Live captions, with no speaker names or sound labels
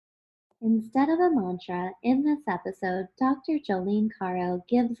Instead of a mantra, in this episode, Dr. Jolene Caro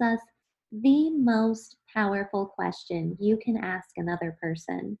gives us the most powerful question you can ask another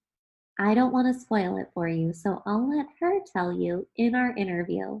person. I don't want to spoil it for you, so I'll let her tell you in our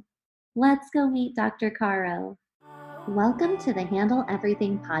interview. Let's go meet Dr. Caro. Welcome to the Handle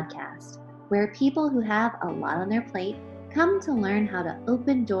Everything podcast, where people who have a lot on their plate come to learn how to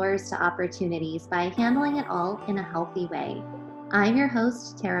open doors to opportunities by handling it all in a healthy way. I'm your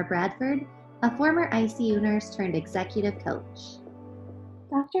host, Tara Bradford, a former ICU nurse turned executive coach.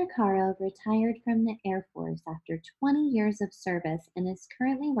 Dr. Caro retired from the Air Force after 20 years of service and is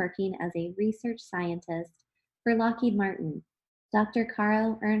currently working as a research scientist for Lockheed Martin. Dr.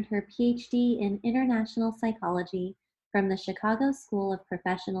 Caro earned her Ph.D. in international psychology from the Chicago School of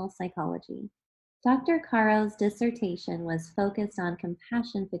Professional Psychology. Dr. Caro's dissertation was focused on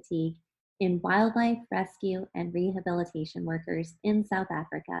compassion fatigue in wildlife rescue and rehabilitation workers in South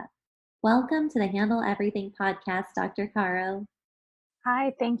Africa. Welcome to the Handle Everything podcast, Dr. Caro.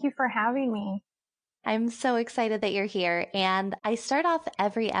 Hi, thank you for having me. I'm so excited that you're here. And I start off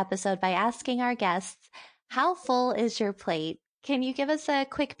every episode by asking our guests, how full is your plate? Can you give us a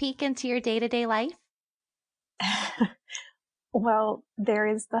quick peek into your day-to-day life? Well, there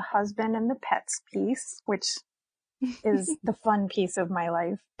is the husband and the pets piece, which is the fun piece of my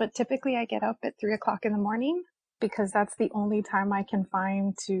life. But typically I get up at 3:00 in the morning because that's the only time I can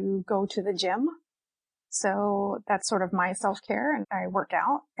find to go to the gym. So that's sort of my self-care, and I work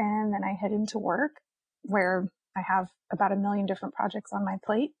out and then I head into work where I have about 1,000,000 different projects on my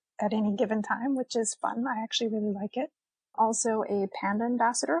plate at any given time, which is fun. I actually really like it. Also a panda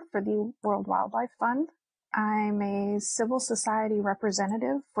ambassador for the World Wildlife Fund. I'm a civil society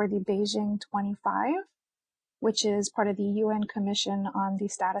representative for the Beijing 25, which is part of the UN Commission on the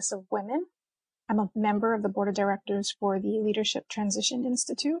Status of Women. I'm a member of the board of directors for the Leadership Transition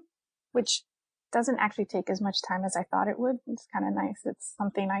Institute, which doesn't actually take as much time as I thought it would. It's kind of nice. It's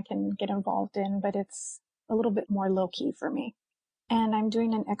something I can get involved in, but it's a little bit more low-key for me. And I'm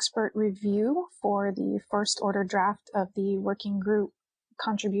doing an expert review for the first order draft of the working group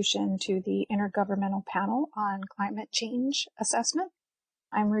contribution to the Intergovernmental Panel on Climate Change Assessment.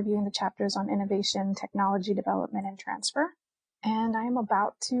 I'm reviewing the chapters on innovation, technology development, and transfer. And I'm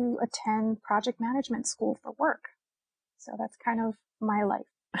about to attend project management school for work. So that's kind of my life.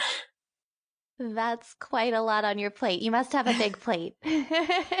 That's quite a lot on your plate. You must have a big plate.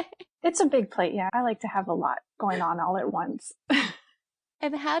 It's a big plate, yeah. I like to have a lot going on all at once.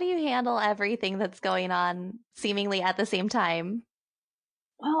 And how do you handle everything that's going on seemingly at the same time?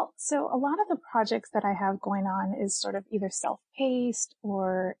 Well, so a lot of the projects that I have going on is sort of either self-paced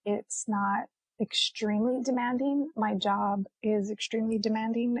or it's not extremely demanding. My job is extremely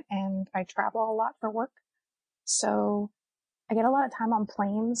demanding and I travel a lot for work. So I get a lot of time on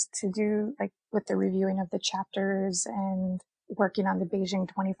planes to do like with the reviewing of the chapters and working on the Beijing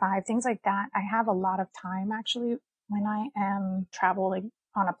 25, things like that. I have a lot of time actually when I am traveling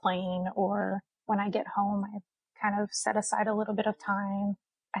on a plane or when I get home. I kind of set aside a little bit of time.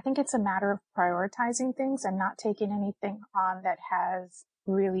 I think it's a matter of prioritizing things and not taking anything on that has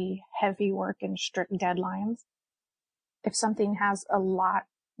really heavy work and strict deadlines. If something has a lot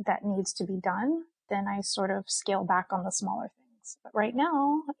that needs to be done, then I sort of scale back on the smaller things. But right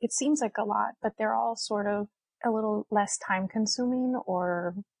now, it seems like a lot, but they're all sort of a little less time consuming,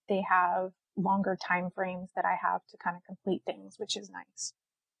 or they have longer time frames that I have to kind of complete things, which is nice.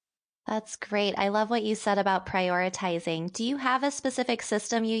 That's great. I love what you said about prioritizing. Do you have a specific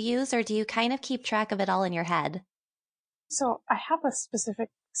system you use, or do you kind of keep track of it all in your head? So I have a specific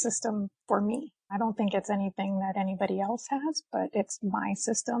system for me. I don't think it's anything that anybody else has, but it's my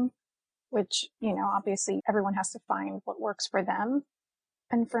system, which, obviously everyone has to find what works for them.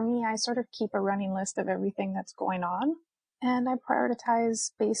 And for me, I sort of keep a running list of everything that's going on. And I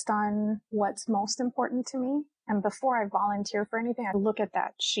prioritize based on what's most important to me. And before I volunteer for anything, I look at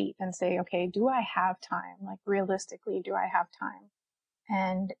that sheet and say, okay, do I have time? Like realistically, do I have time?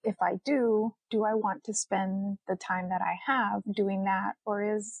 And if I do I want to spend the time that I have doing that?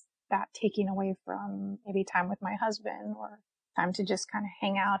 Or is that taking away from maybe time with my husband or time to just kind of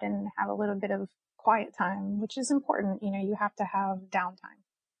hang out and have a little bit of quiet time, which is important. You have to have downtime.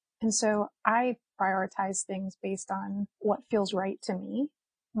 And so I prioritize things based on what feels right to me.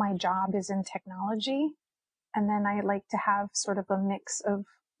 My job is in technology. And then I like to have sort of a mix of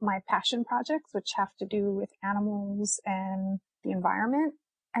my passion projects, which have to do with animals and the environment.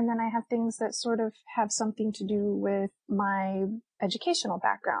 And then I have things that sort of have something to do with my educational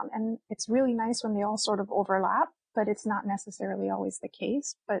background. And it's really nice when they all sort of overlap, but it's not necessarily always the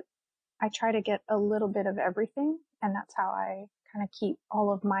case. But I try to get a little bit of everything. And that's how I kind of keep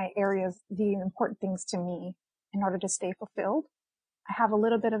all of my areas, the important things to me in order to stay fulfilled. I have a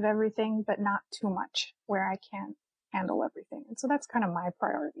little bit of everything, but not too much where I can't handle everything. And so that's kind of my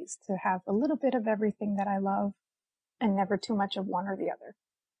priorities, to have a little bit of everything that I love and never too much of one or the other.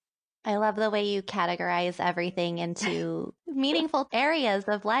 I love the way you categorize everything into meaningful areas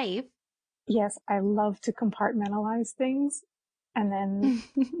of life. Yes, I love to compartmentalize things. And then,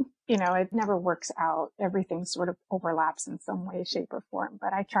 it never works out. Everything sort of overlaps in some way, shape, or form.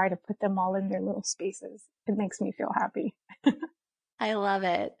 But I try to put them all in their little spaces. It makes me feel happy. I love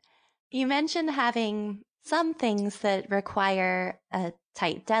it. You mentioned having some things that require a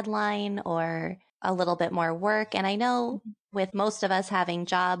tight deadline or a little bit more work. And I know with most of us having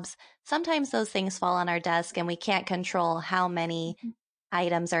jobs, sometimes those things fall on our desk and we can't control how many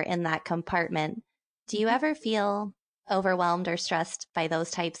items are in that compartment. Do you ever feel overwhelmed or stressed by those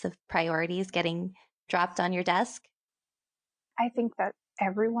types of priorities getting dropped on your desk? I think that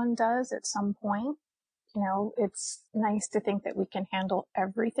everyone does at some point. It's nice to think that we can handle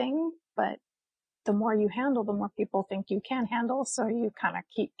everything, but the more you handle, the more people think you can handle. So you kind of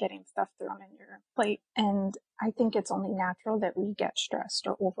keep getting stuff thrown in your plate. And I think it's only natural that we get stressed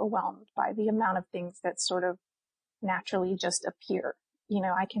or overwhelmed by the amount of things that sort of naturally just appear.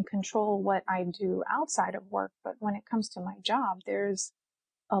 I can control what I do outside of work, but when it comes to my job, there's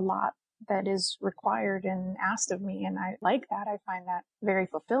a lot that is required and asked of me. And I like that. I find that very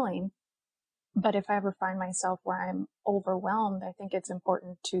fulfilling. But if I ever find myself where I'm overwhelmed, I think it's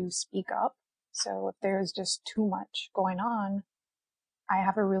important to speak up. So if there's just too much going on, I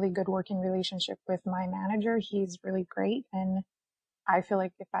have a really good working relationship with my manager. He's really great. And I feel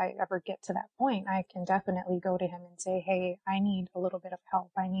like if I ever get to that point, I can definitely go to him and say, hey, I need a little bit of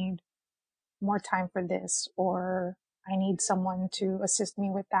help. I need more time for this, or I need someone to assist me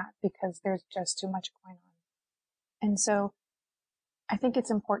with that because there's just too much going on. And so I think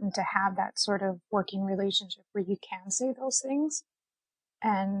it's important to have that sort of working relationship where you can say those things,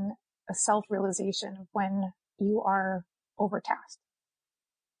 and a self-realization of when you are overtasked.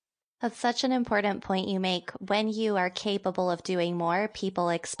 That's such an important point you make. When you are capable of doing more, people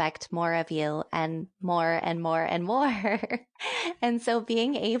expect more of you and more and more and more. And so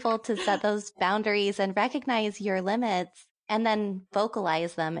being able to set those boundaries and recognize your limits and then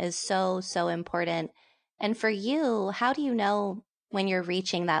vocalize them is so, so important. And for you, how do you know when you're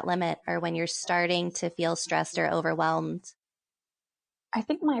reaching that limit or when you're starting to feel stressed or overwhelmed? I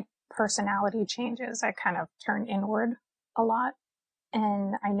think my personality changes. I kind of turn inward a lot.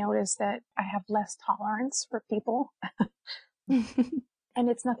 And I notice that I have less tolerance for people. And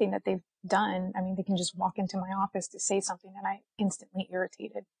it's nothing that they've done. I mean, they can just walk into my office to say something and I instantly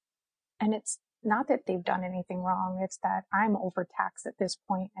irritated. And it's not that they've done anything wrong. It's that I'm overtaxed at this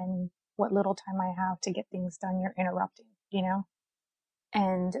point, and what little time I have to get things done, you're interrupting,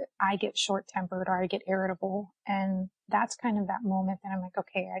 and I get short tempered or I get irritable. And that's kind of that moment that I'm like,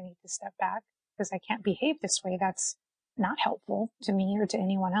 okay, I need to step back because I can't behave this way. That's not helpful to me or to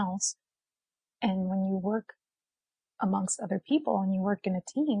anyone else. And when you work amongst other people and you work in a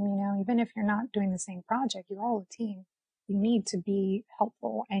team, even if you're not doing the same project, you're all a team. You need to be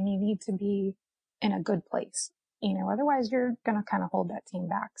helpful and you need to be in a good place, otherwise you're going to kind of hold that team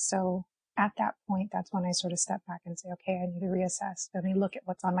back. So at that point, that's when I sort of step back and say, okay, I need to reassess. Let me look at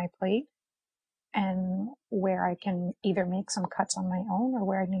what's on my plate and where I can either make some cuts on my own or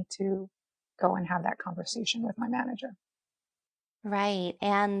where I need to go and have that conversation with my manager. Right.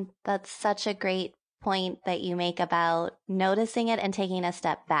 And that's such a great point that you make about noticing it and taking a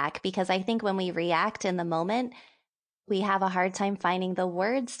step back, because I think when we react in the moment, we have a hard time finding the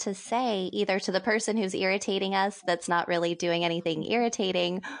words to say either to the person who's irritating us that's not really doing anything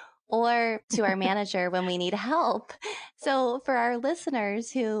irritating, or to our manager when we need help. So for our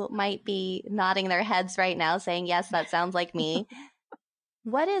listeners who might be nodding their heads right now saying, yes, that sounds like me,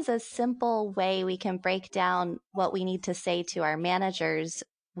 what is a simple way we can break down what we need to say to our managers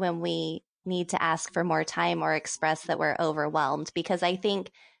when we need to ask for more time or express that we're overwhelmed? Because I think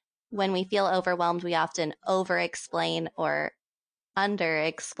when we feel overwhelmed, we often over-explain or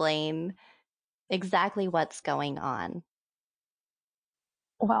under-explain exactly what's going on.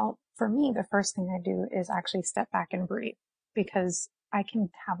 Well, for me, the first thing I do is actually step back and breathe, because I can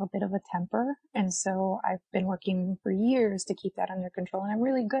have a bit of a temper. And so I've been working for years to keep that under control, and I'm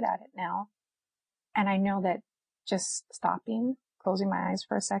really good at it now. And I know that just stopping, closing my eyes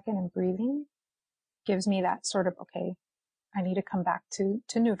for a second and breathing gives me that sort of, okay, I need to come back to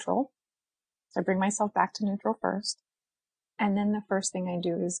neutral. So I bring myself back to neutral first. And then the first thing I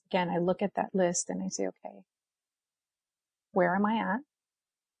do is, again, I look at that list and I say, okay, where am I at?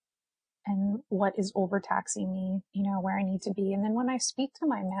 and what is overtaxing me, where I need to be. And then when I speak to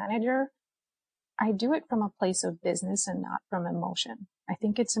my manager, I do it from a place of business and not from emotion. I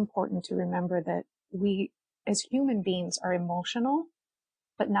think it's important to remember that we as human beings are emotional,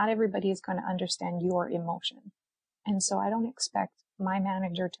 but not everybody is going to understand your emotion. And so I don't expect my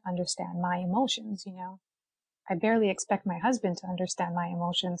manager to understand my emotions, I barely expect my husband to understand my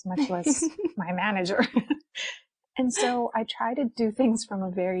emotions, much less my manager. And so I try to do things from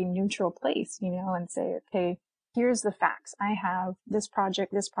a very neutral place, and say, okay, here's the facts. I have this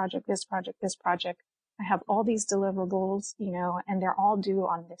project, this project, this project, this project. I have all these deliverables, and they're all due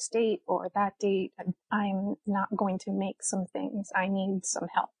on this date or that date. I'm not going to make some things. I need some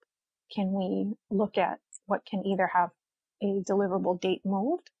help. Can we look at what can either have a deliverable date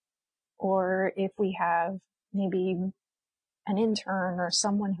moved, or if we have maybe an intern or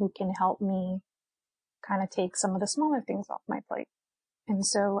someone who can help me kind of take some of the smaller things off my plate. And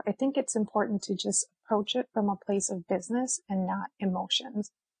so I think it's important to just approach it from a place of business and not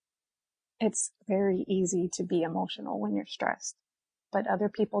emotions. It's very easy to be emotional when you're stressed, but other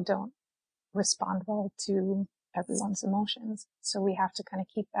people don't respond well to everyone's emotions. So we have to kind of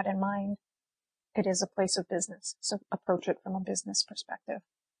keep that in mind. It is a place of business, so approach it from a business perspective.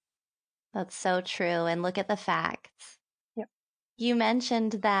 That's so true. And look at the facts. Yep. You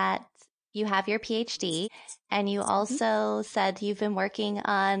mentioned that you have your PhD, and you also said you've been working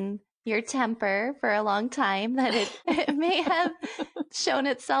on your temper for a long time, that it may have shown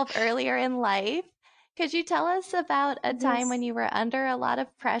itself earlier in life. Could you tell us about a time when you were under a lot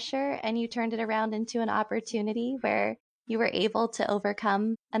of pressure and you turned it around into an opportunity where you were able to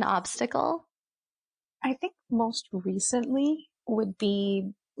overcome an obstacle? I think most recently would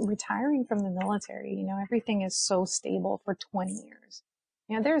be retiring from the military. Everything is so stable for 20 years.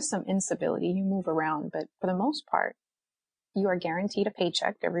 There's some instability. You move around, but for the most part, you are guaranteed a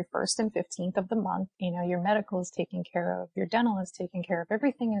paycheck every 1st and 15th of the month. Your medical is taken care of. Your dental is taken care of.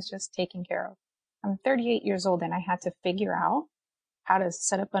 Everything is just taken care of. I'm 38 years old and I had to figure out how to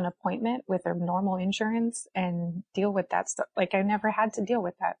set up an appointment with a normal insurance and deal with that stuff. Like I never had to deal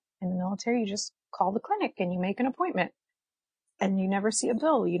with that. In the military, you just call the clinic and you make an appointment and you never see a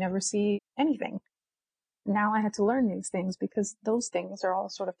bill. You never see anything. Now I had to learn these things because those things are all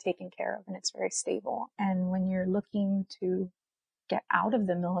sort of taken care of and it's very stable. And when you're looking to get out of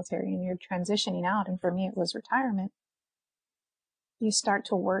the military and you're transitioning out, and for me it was retirement, you start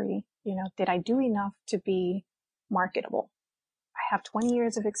to worry, did I do enough to be marketable? I have 20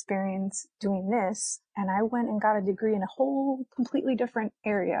 years of experience doing this, and I went and got a degree in a whole completely different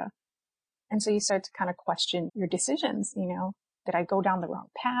area. And so you start to kind of question your decisions, did I go down the wrong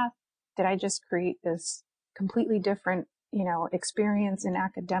path? Did I just create this completely different, experience in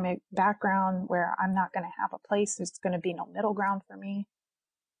academic background where I'm not going to have a place? There's going to be no middle ground for me.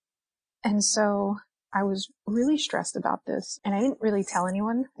 And so I was really stressed about this, and I didn't really tell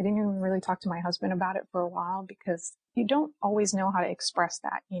anyone. I didn't even really talk to my husband about it for a while because you don't always know how to express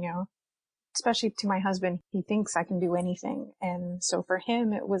that, especially to my husband. He thinks I can do anything. And so for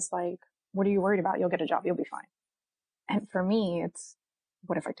him, it was like, what are you worried about? You'll get a job. You'll be fine. And for me, it's,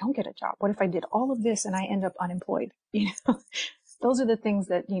 what if I don't get a job? What if I did all of this and I end up unemployed? Those are the things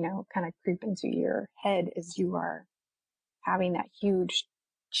that, kind of creep into your head as you are having that huge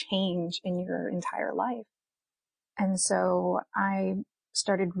change in your entire life. And so I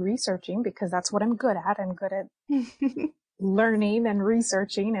started researching because that's what I'm good at. I'm good at learning and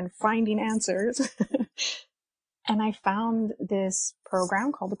researching and finding answers. And I found this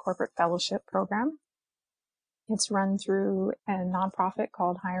program called the Corporate Fellowship Program. It's run through a nonprofit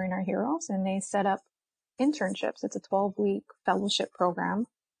called Hiring Our Heroes, and they set up internships. It's a 12-week fellowship program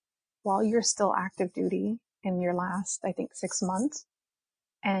while you're still active duty in your last, I think, 6 months.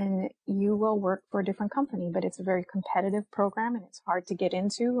 And you will work for a different company, but it's a very competitive program and it's hard to get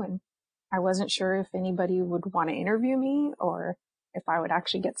into. And I wasn't sure if anybody would want to interview me or if I would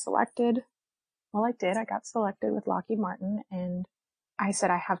actually get selected. Well, I did. I got selected with Lockheed Martin, and I said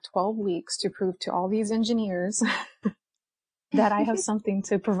I have 12 weeks to prove to all these engineers that I have something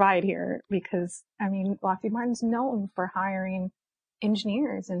to provide here, because Lockheed Martin's known for hiring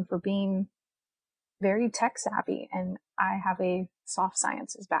engineers and for being very tech savvy, and I have a soft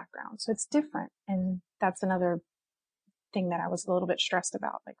sciences background, so it's different. And that's another thing that I was a little bit stressed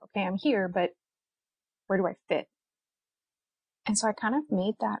about. Like, okay, I'm here, but where do I fit? And so I kind of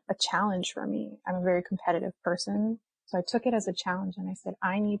made that a challenge for me. I'm a very competitive person. So I took it as a challenge and I said,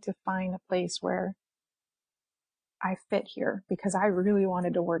 I need to find a place where I fit here, because I really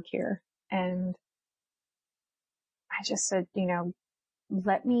wanted to work here. And I just said,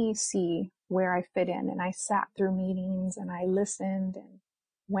 let me see where I fit in. And I sat through meetings and I listened and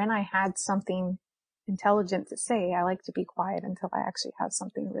when I had something intelligent to say, I like to be quiet until I actually have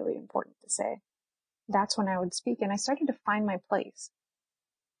something really important to say. That's when I would speak, and I started to find my place.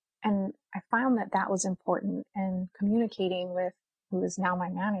 And I found that that was important, and communicating with who is now my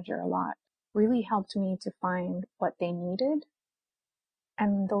manager a lot really helped me to find what they needed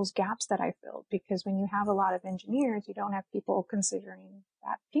and those gaps that I filled. Because when you have a lot of engineers, you don't have people considering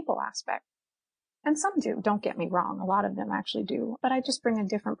that people aspect. And some do, don't get me wrong. A lot of them actually do. But I just bring a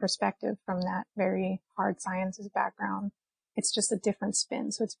different perspective from that very hard sciences background. It's just a different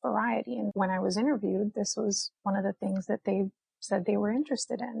spin. So it's variety. And when I was interviewed, this was one of the things that they said they were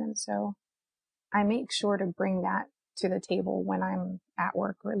interested in. And so I make sure to bring that to the table when I'm at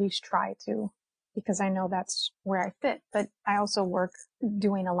work, or at least try to, because I know that's where I fit. But I also work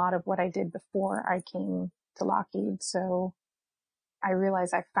doing a lot of what I did before I came to Lockheed. So I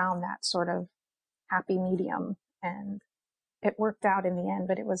realized I found that sort of happy medium, and it worked out in the end,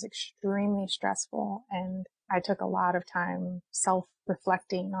 but it was extremely stressful. And I took a lot of time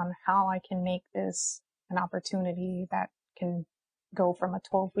self-reflecting on how I can make this an opportunity that can go from a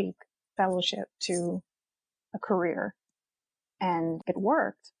 12-week fellowship to a career. And it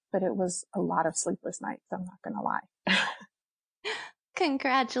worked, but it was a lot of sleepless nights. I'm not going to lie.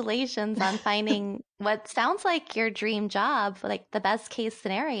 Congratulations on finding what sounds like your dream job, like the best case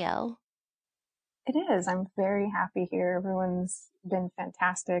scenario. It is. I'm very happy here. Everyone's been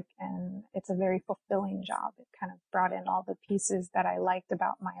fantastic, and it's a very fulfilling job. It kind of brought in all the pieces that I liked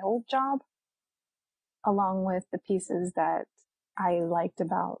about my old job, along with the pieces that I liked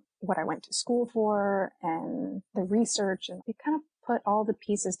about what I went to school for and the research, and it kind of put all the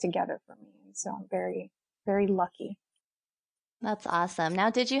pieces together for me. And so I'm very, very lucky. That's awesome. Now,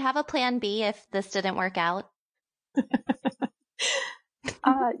 did you have a plan B if this didn't work out?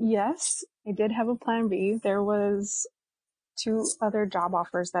 Yes, I did have a plan B. There was 2 other job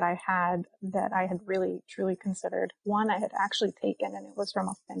offers that I had really truly considered. One I had actually taken, and it was from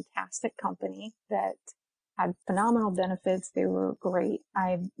a fantastic company that had phenomenal benefits. They were great.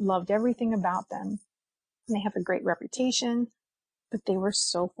 I loved everything about them. And they have a great reputation, but they were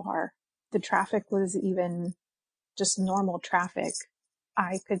so far. The traffic was even just normal traffic.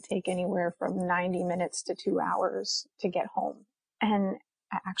 I could take anywhere from 90 minutes to 2 hours to get home. And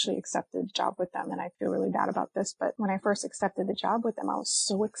I actually accepted the job with them, and I feel really bad about this, but when I first accepted the job with them, I was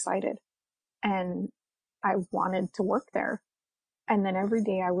so excited and I wanted to work there. And then every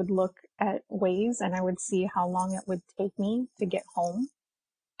day I would look at Waze and I would see how long it would take me to get home.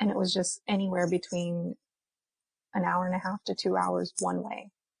 And it was just anywhere between an hour and a half to 2 hours one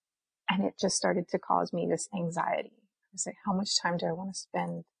way. And it just started to cause me this anxiety. I was like, how much time do I want to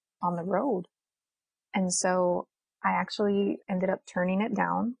spend on the road? And so I actually ended up turning it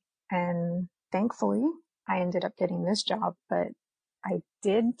down, and thankfully I ended up getting this job, but I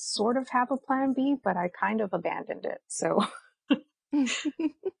did sort of have a plan B, but I kind of abandoned it. So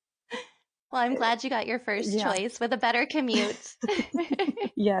Well, I'm glad you got your first choice with a better commute.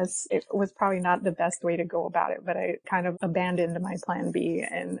 Yes, it was probably not the best way to go about it, but I kind of abandoned my plan B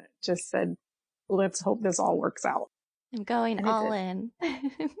and just said, let's hope this all works out. I'm going all in.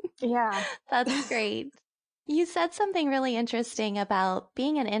 Yeah. That's great. You said something really interesting about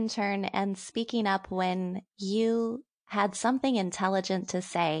being an intern and speaking up when you had something intelligent to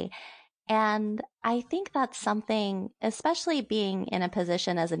say. And I think that's something, especially being in a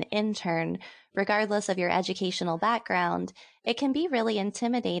position as an intern, regardless of your educational background, it can be really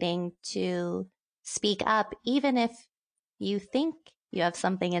intimidating to speak up, even if you think you have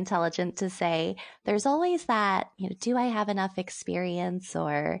something intelligent to say. There's always that, do I have enough experience,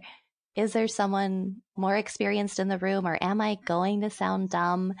 or is there someone more experienced in the room, or am I going to sound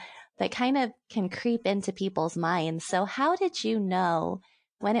dumb? That kind of can creep into people's minds. So how did you know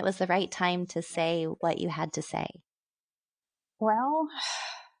when it was the right time to say what you had to say? Well,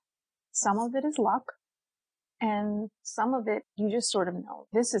 some of it is luck, and some of it you just sort of know.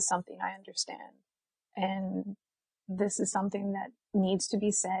 This is something I understand, and this is something that needs to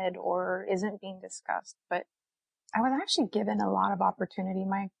be said or isn't being discussed. But I was actually given a lot of opportunity.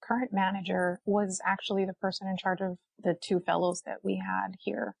 My current manager was actually the person in charge of the 2 fellows that we had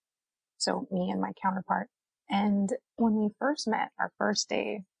here. So me and my counterpart. And when we first met, our first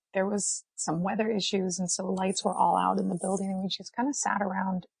day, there was some weather issues. And so lights were all out in the building, and we just kind of sat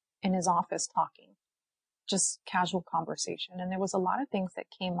around in his office talking, just casual conversation. And there was a lot of things that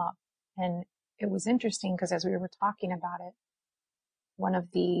came up, and it was interesting because as we were talking about it, one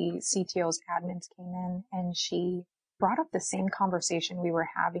of the CTO's admins came in and she brought up the same conversation we were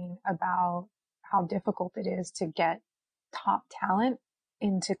having about how difficult it is to get top talent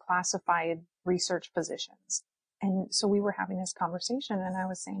into classified research positions. And so we were having this conversation, and I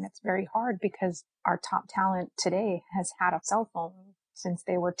was saying it's very hard because our top talent today has had a cell phone since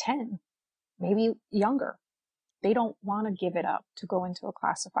they were 10, maybe younger. They don't want to give it up to go into a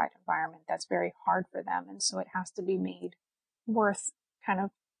classified environment. That's very hard for them. And so it has to be made worth kind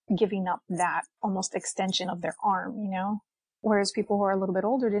of giving up that almost extension of their arm, you know? Whereas people who are a little bit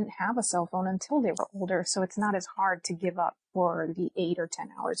older didn't have a cell phone until they were older. So it's not as hard to give up for the 8 or 10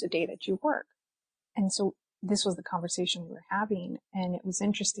 hours a day that you work. And so this was the conversation we were having. And it was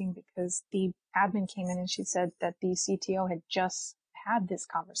interesting because the admin came in and she said that the CTO had just had this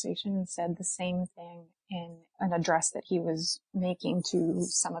conversation and said the same thing in an address that he was making to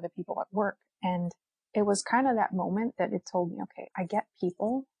some of the people at work. And it was kind of that moment that it told me, okay, I get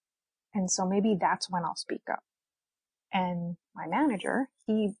people. And so maybe that's when I'll speak up. And my manager,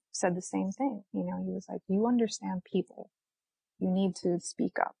 he said the same thing. You know, he was like, you understand people. You need to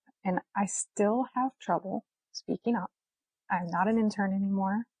speak up. And I still have trouble speaking up. I'm not an intern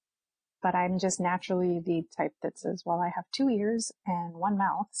anymore, but I'm just naturally the type that says, well, I have 2 ears and 1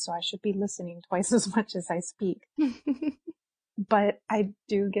 mouth, so I should be listening twice as much as I speak. But I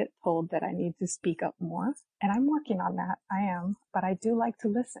do get told that I need to speak up more, and I'm working on that. I am, but I do like to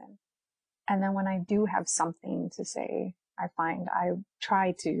listen. And then when I do have something to say, I find I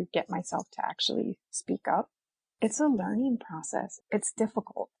try to get myself to actually speak up. It's a learning process. It's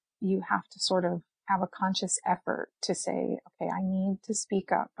difficult. You have to sort of have a conscious effort to say, okay, I need to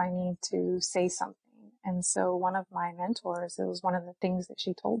speak up. I need to say something. And so one of my mentors, it was one of the things that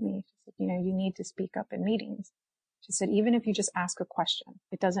she told me. She said, you know, you need to speak up in meetings. She said, even if you just ask a question,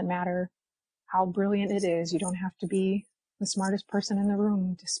 it doesn't matter how brilliant it is. You don't have to be the smartest person in the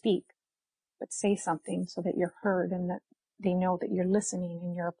room to speak, but say something so that you're heard and that they know that you're listening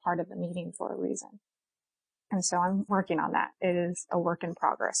and you're a part of the meeting for a reason. And so I'm working on that. It is a work in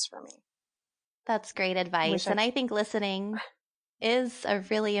progress for me. That's great advice. And I think listening is a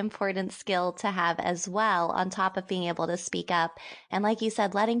really important skill to have as well, on top of being able to speak up. And like you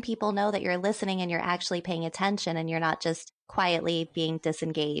said, letting people know that you're listening and you're actually paying attention and you're not just quietly being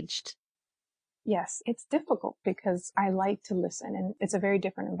disengaged. Yes, it's difficult because I like to listen, and it's a very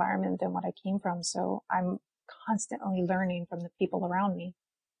different environment than what I came from. So I'm constantly learning from the people around me.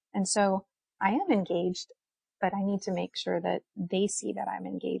 And so I am engaged, but I need to make sure that they see that I'm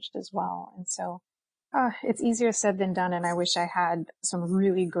engaged as well. And so it's easier said than done. And I wish I had some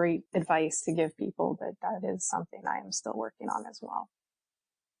really great advice to give people, but that is something I am still working on as well.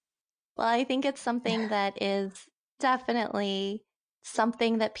 Well, I think it's something that is definitely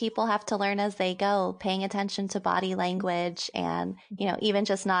something that people have to learn as they go, paying attention to body language and, you know, even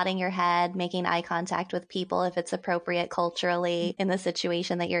just nodding your head, making eye contact with people if it's appropriate culturally in the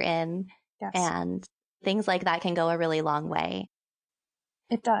situation that you're in. Yes. And things like that can go a really long way.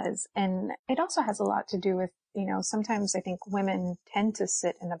 It does. And it also has a lot to do with, you know, sometimes I think women tend to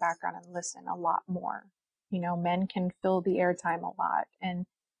sit in the background and listen a lot more. You know, men can fill the airtime a lot, and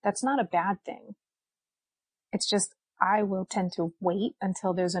that's not a bad thing. It's just, I will tend to wait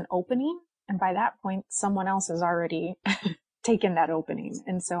until there's an opening. And by that point, someone else has already taken that opening.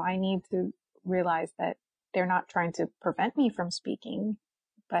 And so I need to realize that they're not trying to prevent me from speaking,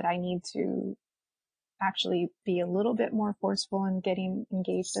 but I need to actually be a little bit more forceful in getting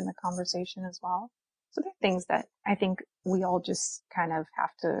engaged in the conversation as well. So there are things that I think we all just kind of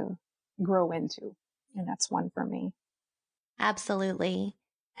have to grow into. And that's one for me. Absolutely.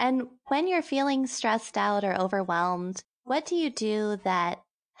 And when you're feeling stressed out or overwhelmed, what do you do that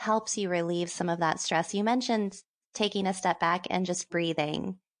helps you relieve some of that stress? You mentioned taking a step back and just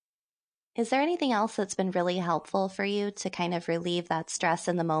breathing. Is there anything else that's been really helpful for you to kind of relieve that stress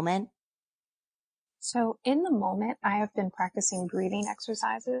in the moment? So in the moment, I have been practicing breathing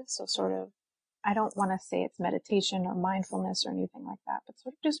exercises. So sort of, I don't want to say it's meditation or mindfulness or anything like that, but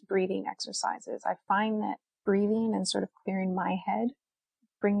sort of just breathing exercises. I find that breathing and sort of clearing my head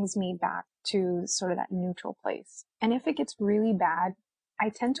brings me back to sort of that neutral place. And if it gets really bad, I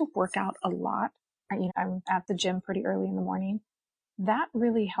tend to work out a lot. I'm at the gym pretty early in the morning. That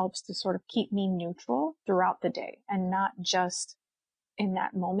really helps to sort of keep me neutral throughout the day and not just in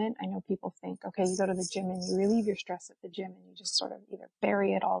that moment. I know people think, okay, you go to the gym and you relieve your stress at the gym and you just sort of either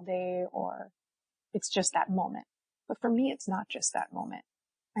bury it all day or it's just that moment. But for me, it's not just that moment.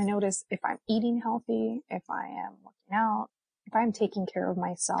 I notice if I'm eating healthy, if I am working out, if I'm taking care of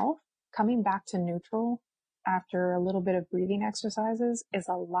myself, coming back to neutral after a little bit of breathing exercises is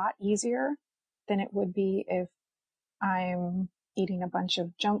a lot easier than it would be if I'm eating a bunch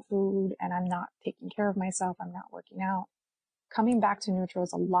of junk food and I'm not taking care of myself. I'm not working out. Coming back to neutral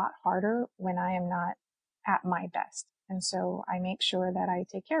is a lot harder when I am not at my best. And so I make sure that I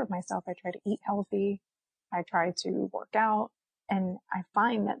take care of myself. I try to eat healthy. I try to work out. And I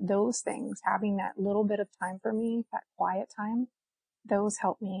find that those things, having that little bit of time for me, that quiet time, those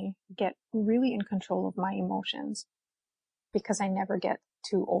help me get really in control of my emotions because I never get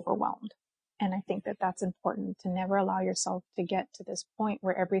too overwhelmed. And I think that that's important, to never allow yourself to get to this point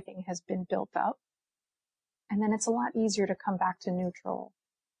where everything has been built up. And then it's a lot easier to come back to neutral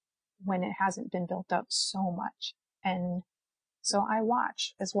when it hasn't been built up so much. And so I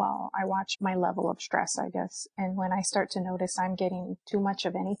watch as well. I watch my level of stress, I guess. And when I start to notice I'm getting too much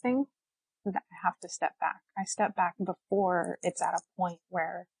of anything, that I have to step back. I step back before it's at a point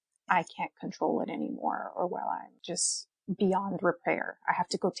where I can't control it anymore, or where I'm just beyond repair. I have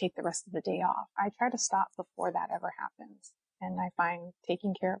to go take the rest of the day off. I try to stop before that ever happens. And I find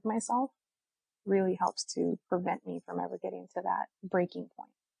taking care of myself really helps to prevent me from ever getting to that breaking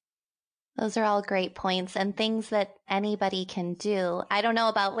point. Those are all great points and things that anybody can do. I don't know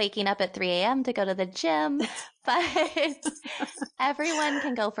about waking up at 3 a.m. to go to the gym, but everyone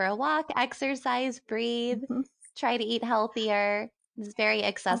can go for a walk, exercise, breathe, try to eat healthier. It's very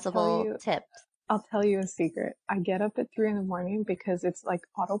accessible tips. I'll tell you a secret. I get up at 3 a.m. because it's like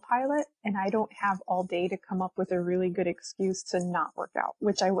autopilot, and I don't have all day to come up with a really good excuse to not work out,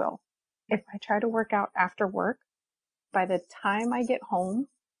 which I will. If I try to work out after work, by the time I get home,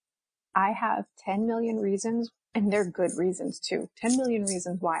 I have 10 million reasons, and they're good reasons too. 10 million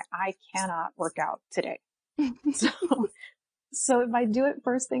reasons why I cannot work out today. So if I do it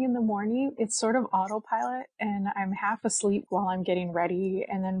first thing in the morning, it's sort of autopilot, and I'm half asleep while I'm getting ready.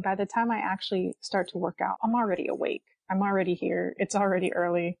 And then by the time I actually start to work out, I'm already awake. I'm already here. It's already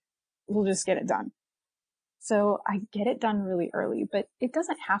early. We'll just get it done. So I get it done really early, but it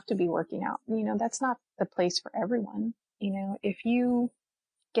doesn't have to be working out. That's not the place for everyone. If you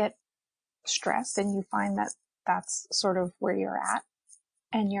get stressed and you find that that's sort of where you're at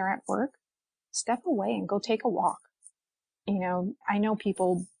and you're at work, step away and go take a walk. I know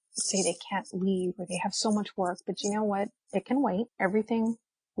people say they can't leave or they have so much work, but you know what? It can wait. Everything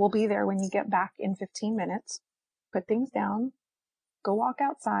will be there when you get back in 15 minutes. Put things down, go walk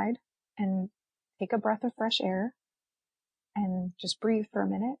outside and take a breath of fresh air and just breathe for a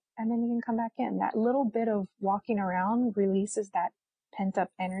minute, and then you can come back in. That little bit of walking around releases that pent up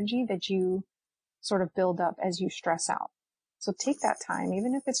energy that you sort of build up as you stress out. So take that time,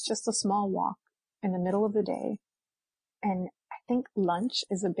 even if it's just a small walk in the middle of the day. And I think lunch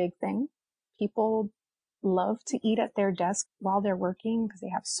is a big thing. People love to eat at their desk while they're working because they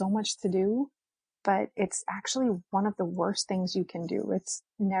have so much to do, but it's actually one of the worst things you can do. It's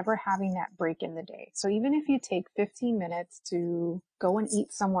never having that break in the day. So even if you take 15 minutes to go and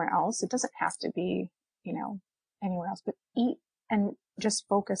eat somewhere else, it doesn't have to be, anywhere else, but eat and just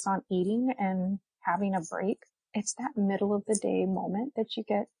focus on eating and having a break. It's that middle of the day moment that you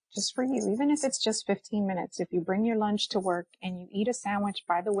get just for you, even if it's just 15 minutes. If you bring your lunch to work and you eat a sandwich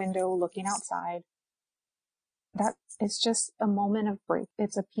by the window looking outside, that is just a moment of break.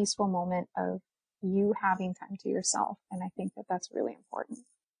 It's a peaceful moment of you having time to yourself. And I think that that's really important.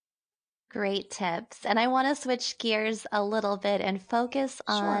 Great tips. And I want to switch gears a little bit and focus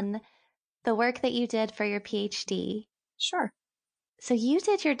on the work that you did for your PhD. Sure. So you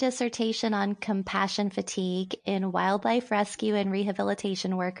did your dissertation on compassion fatigue in wildlife rescue and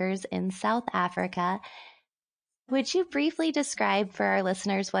rehabilitation workers in South Africa. Would you briefly describe for our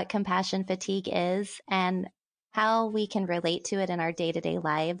listeners what compassion fatigue is and how we can relate to it in our day-to-day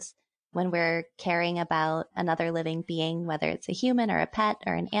lives when we're caring about another living being, whether it's a human or a pet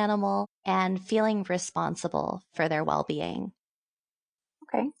or an animal, and feeling responsible for their well-being?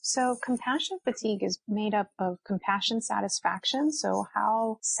 Okay, so compassion fatigue is made up of compassion satisfaction. So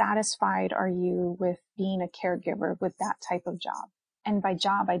how satisfied are you with being a caregiver with that type of job? And by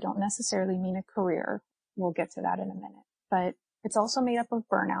job, I don't necessarily mean a career. We'll get to that in a minute. But it's also made up of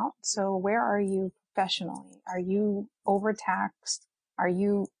burnout. So where are you professionally? Are you overtaxed? Are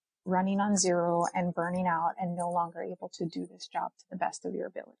you running on zero and burning out and no longer able to do this job to the best of your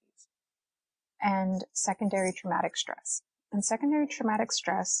abilities? And secondary traumatic stress. And secondary traumatic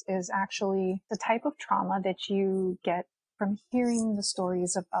stress is actually the type of trauma that you get from hearing the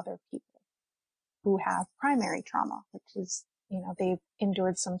stories of other people who have primary trauma, which is, they've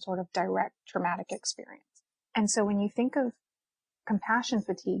endured some sort of direct traumatic experience. And so when you think of compassion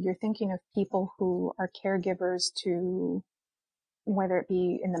fatigue, you're thinking of people who are caregivers to, whether it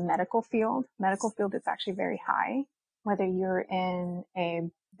be in the medical field, it's actually very high. Whether you're in a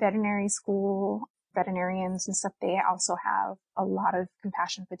veterinary school, veterinarians and stuff, they also have a lot of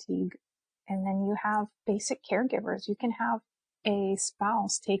compassion fatigue. And then you have basic caregivers. You can have a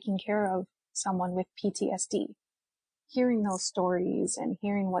spouse taking care of someone with PTSD. hearing those stories and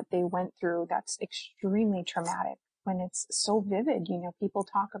hearing what they went through, that's extremely traumatic when it's so vivid. People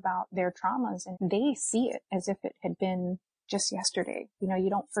talk about their traumas and they see it as if it had been just yesterday. You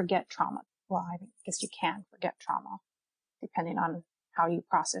don't forget trauma. Well, I guess you can forget trauma depending on how you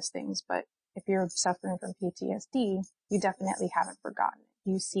process things. But if you're suffering from PTSD, you definitely haven't forgotten it.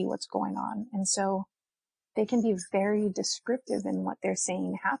 You see what's going on. And so they can be very descriptive in what they're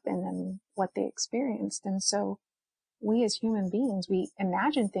saying happened and what they experienced. And so we as human beings, we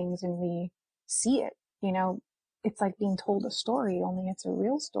imagine things and we see it. It's like being told a story, only it's a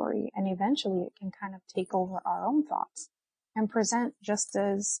real story. And eventually it can kind of take over our own thoughts and present just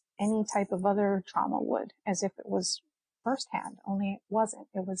as any type of other trauma would, as if it was firsthand, only it wasn't.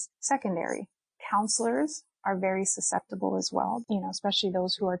 It was secondary. Counselors are very susceptible as well, especially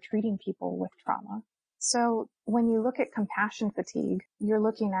those who are treating people with trauma. So when you look at compassion fatigue, you're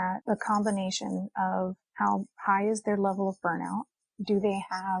looking at a combination of how high is their level of burnout? Do they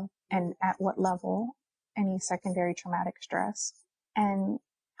have, and at what level, any secondary traumatic stress? And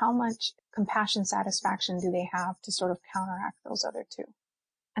how much compassion satisfaction do they have to sort of counteract those other two?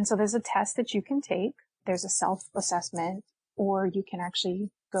 And so there's a test that you can take. There's a self-assessment, or you can actually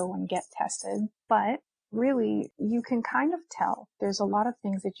go and get tested. But really, you can kind of tell. There's a lot of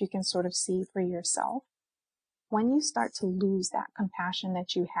things that you can sort of see for yourself. When you start to lose that compassion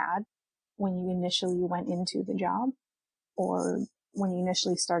that you had when you initially went into the job, or when you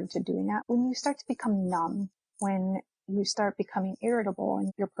initially started to doing that, when you start to become numb, when you start becoming irritable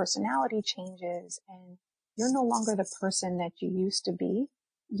and your personality changes and you're no longer the person that you used to be,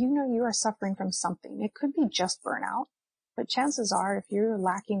 you are suffering from something. It could be just burnout, but chances are if you're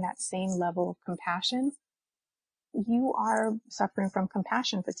lacking that same level of compassion, you are suffering from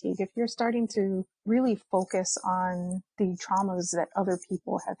compassion fatigue. If you're starting to really focus on the traumas that other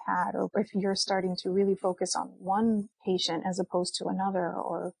people have had, or if you're starting to really focus on one patient as opposed to another,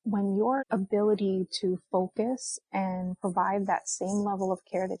 or when your ability to focus and provide that same level of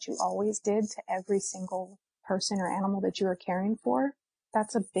care that you always did to every single person or animal that you are caring for,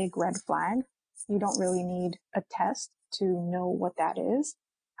 that's a big red flag. You don't really need a test to know what that is.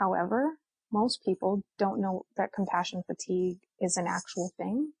 However, most people don't know that compassion fatigue is an actual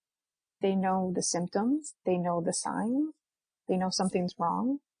thing. They know the symptoms, they know the signs, they know something's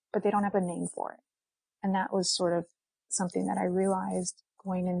wrong, but they don't have a name for it. And that was sort of something that I realized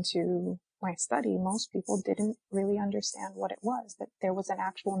going into my study. Most people didn't really understand what it was, that there was an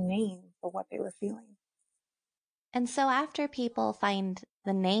actual name for what they were feeling. And so after people find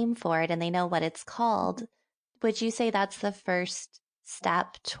the name for it and they know what it's called, would you say that's the first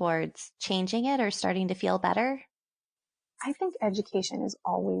step towards changing it or starting to feel better? I think education is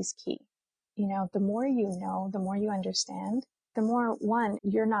always key. The more you know, the more you understand, the more, one,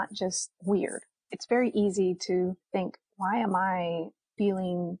 you're not just weird. It's very easy to think, why am I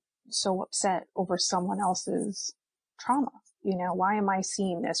feeling so upset over someone else's trauma? Why am I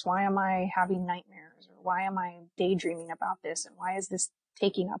seeing this? Why am I having nightmares? Or why am I daydreaming about this? And why is this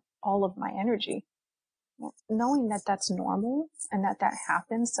taking up all of my energy? Well, knowing that that's normal and that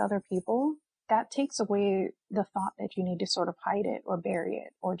happens to other people, that takes away the thought that you need to sort of hide it or bury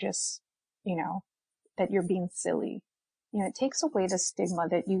it or just, that you're being silly. It takes away the stigma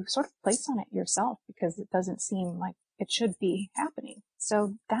that you sort of place on it yourself because it doesn't seem like it should be happening.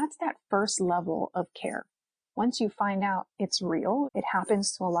 So that's that first level of care. Once you find out it's real, it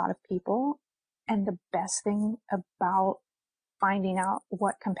happens to a lot of people. And the best thing about finding out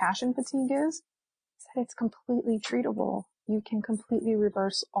what compassion fatigue is that it's completely treatable. You can completely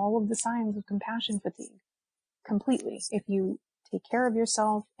reverse all of the signs of compassion fatigue. Completely. If you take care of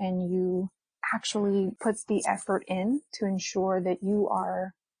yourself and you actually put the effort in to ensure that you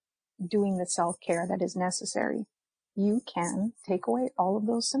are doing the self-care that is necessary, you can take away all of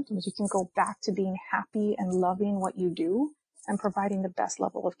those symptoms. You can go back to being happy and loving what you do and providing the best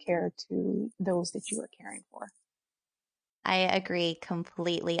level of care to those that you are caring for. I agree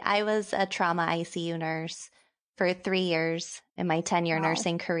completely. I was a trauma ICU nurse for 3 years in my 10-year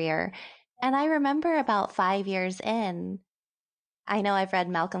nursing career. And I remember about 5 years in, I know I've read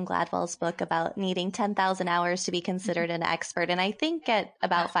Malcolm Gladwell's book about needing 10,000 hours to be considered an expert. And I think at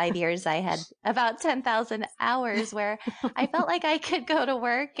about 5 years, I had about 10,000 hours where I felt like I could go to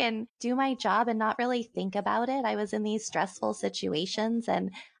work and do my job and not really think about it. I was in these stressful situations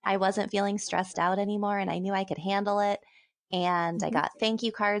and I wasn't feeling stressed out anymore and I knew I could handle it. And I got thank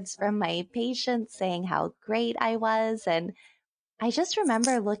you cards from my patients saying how great I was. And I just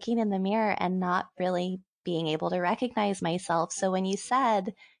remember looking in the mirror and not really being able to recognize myself. So when you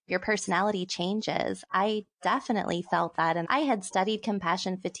said your personality changes, I definitely felt that. And I had studied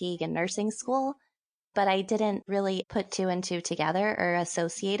compassion fatigue in nursing school, but I didn't really put two and two together or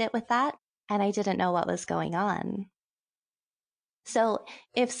associate it with that. And I didn't know what was going on. So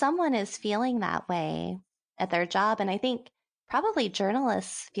if someone is feeling that way at their job, and I think probably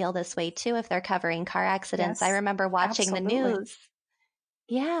journalists feel this way too if they're covering car accidents. I Yes, remember watching the absolutely. news.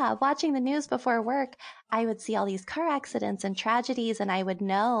 Yeah, watching the news before work, I would see all these car accidents and tragedies, and I would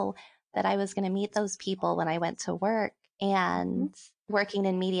know that I was going to meet those people when I went to work. Mhm. And working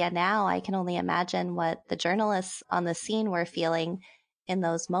in media now, I can only imagine what the journalists on the scene were feeling in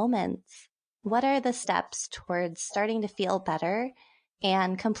those moments. What are the steps towards starting to feel better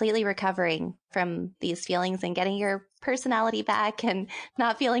and completely recovering from these feelings and getting your personality back and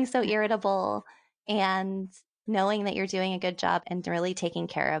not feeling so irritable and knowing that you're doing a good job and really taking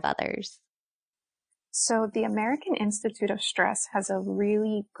care of others? So the American Institute of Stress has a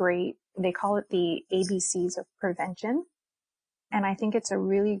really great, they call it the ABCs of prevention. And I think it's a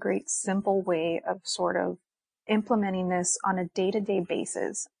really great, simple way of sort of implementing this on a day-to-day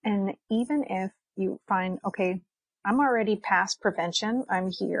basis. And even if you find, okay, I'm already past prevention, I'm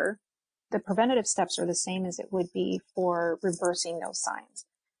here, the preventative steps are the same as it would be for reversing those signs.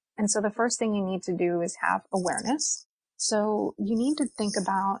 And so the first thing you need to do is have awareness. So you need to think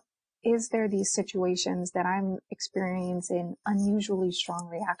about, is there these situations that I'm experiencing unusually strong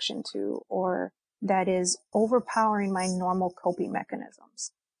reaction to, or that is overpowering my normal coping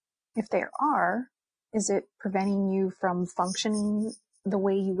mechanisms? If there are, is it preventing you from functioning the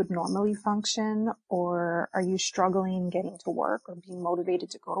way you would normally function? Or are you struggling getting to work or being motivated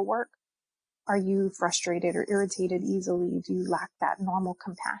to go to work? Are you frustrated or irritated easily? Do you lack that normal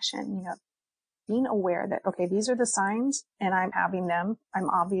compassion? Being aware that, okay, these are the signs and I'm having them. I'm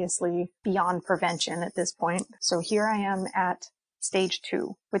obviously beyond prevention at this point. So here I am at stage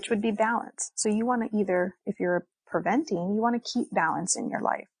 2, which would be balance. So you want to either, if you're preventing, you want to keep balance in your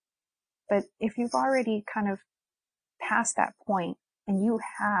life. But if you've already kind of passed that point and you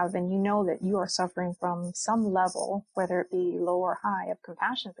have, and you know that you are suffering from some level, whether it be low or high, of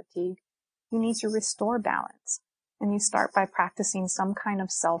compassion fatigue, you need to restore balance. And you start by practicing some kind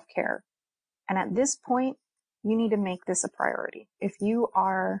of self-care. And at this point, you need to make this a priority. If you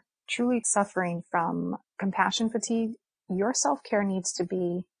are truly suffering from compassion fatigue, your self-care needs to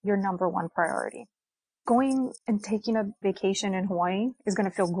be your number one priority. Going and taking a vacation in Hawaii is going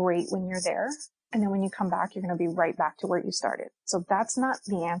to feel great when you're there. And then when you come back, you're going to be right back to where you started. So that's not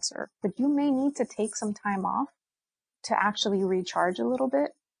the answer, but you may need to take some time off to actually recharge a little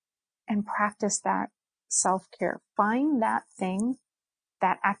bit and practice that self-care. Find that thing,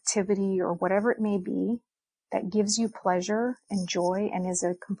 that activity or whatever it may be that gives you pleasure and joy and is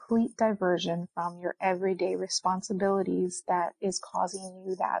a complete diversion from your everyday responsibilities that is causing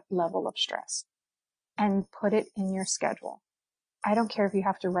you that level of stress, and put it in your schedule. I don't care if you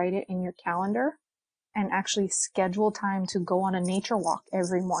have to write it in your calendar and actually schedule time to go on a nature walk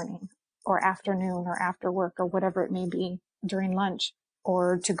every morning or afternoon or after work or whatever it may be during lunch,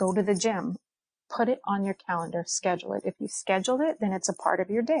 or to go to the gym. Put it on your calendar, schedule it. If you scheduled it, then it's a part of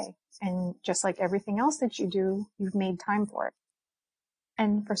your day. And just like everything else that you do, you've made time for it.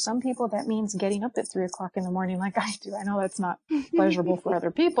 And for some people, that means getting up at 3 o'clock in the morning like I do. I know that's not pleasurable for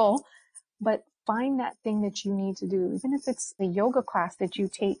other people, but find that thing that you need to do. Even if it's a yoga class that you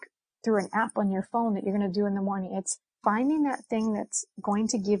take through an app on your phone that you're going to do in the morning, it's finding that thing that's going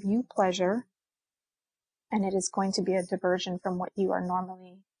to give you pleasure, and it is going to be a diversion from what you are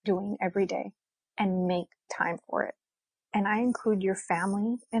normally doing every day, and make time for it. And I include your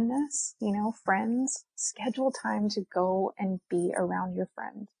family in this, friends. Schedule time to go and be around your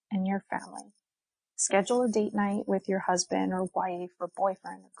friends and your family. Schedule a date night with your husband or wife or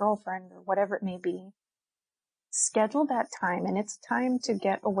boyfriend or girlfriend or whatever it may be. Schedule that time, and it's time to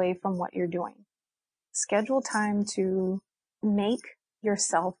get away from what you're doing. Schedule time to make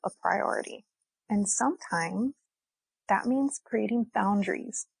yourself a priority. And sometimes that means creating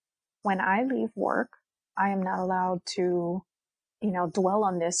boundaries. When I leave work, I am not allowed to, dwell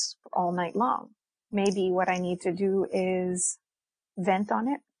on this all night long. Maybe what I need to do is vent on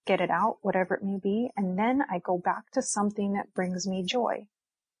it, get it out, whatever it may be. And then I go back to something that brings me joy.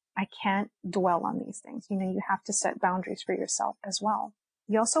 I can't dwell on these things. You have to set boundaries for yourself as well.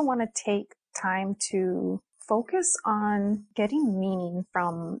 You also want to take time to focus on getting meaning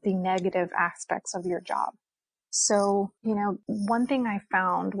from the negative aspects of your job. So, one thing I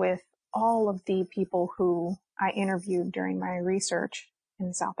found with all of the people who I interviewed during my research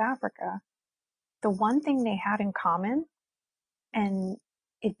in South Africa, the one thing they had in common, and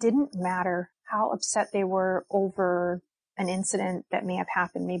it didn't matter how upset they were over an incident that may have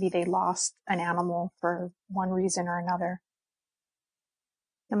happened. Maybe they lost an animal for one reason or another.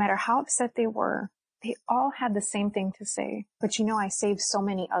 No matter how upset they were, they all had the same thing to say. But I saved so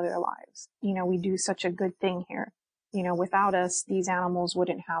many other lives. We do such a good thing here. Without us, these animals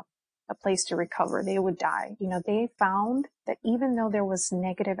wouldn't have a place to recover. They would die. They found that even though there was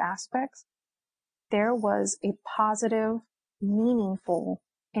negative aspects, there was a positive, meaningful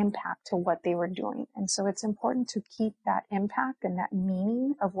impact to what they were doing. And so it's important to keep that impact and that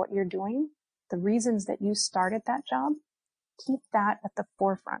meaning of what you're doing, the reasons that you started that job, keep that at the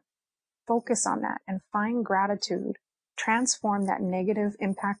forefront. Focus on that and find gratitude. Transform that negative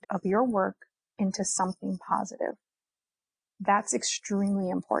impact of your work into something positive. That's extremely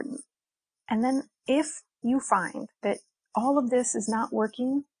important. And then if you find that all of this is not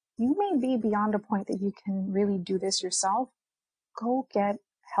working, you may be beyond a point that you can really do this yourself. Go get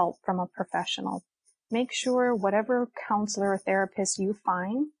help from a professional. Make sure whatever counselor or therapist you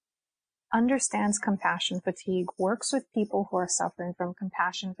find understands compassion fatigue, works with people who are suffering from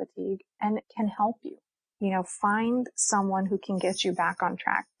compassion fatigue, and can help you. Find someone who can get you back on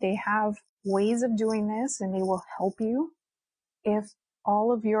track. They have ways of doing this and they will help you if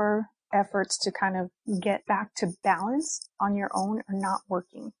all of your efforts to kind of get back to balance on your own are not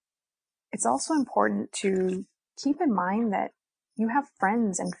working. It's also important to keep in mind that you have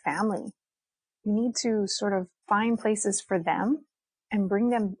friends and family. You need to sort of find places for them and bring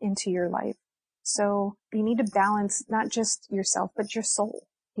them into your life. So you need to balance not just yourself, but your soul,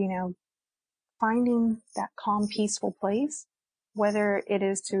 finding that calm, peaceful place, whether it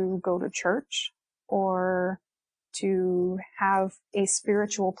is to go to church or to have a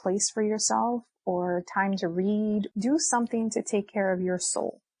spiritual place for yourself or time to read. Do something to take care of your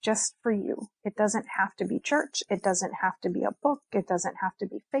soul, just for you. It doesn't have to be church. It doesn't have to be a book. It doesn't have to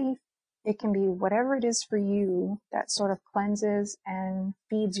be faith. It can be whatever it is for you that sort of cleanses and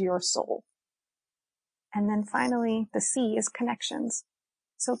feeds your soul. And then finally, the C is connections.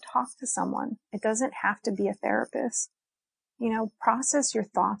 So talk to someone. It doesn't have to be a therapist. Process your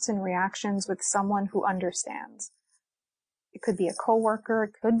thoughts and reactions with someone who understands. It could be a coworker,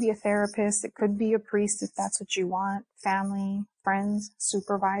 it could be a therapist, it could be a priest if that's what you want, family, friends,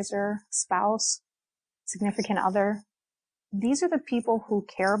 supervisor, spouse, significant other. These are the people who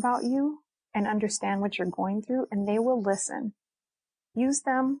care about you and understand what you're going through, and they will listen. Use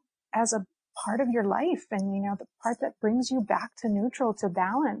them as a part of your life and, the part that brings you back to neutral, to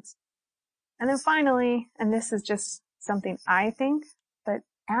balance. And then finally, and this is just something I think, but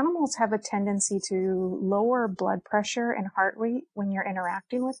animals have a tendency to lower blood pressure and heart rate when you're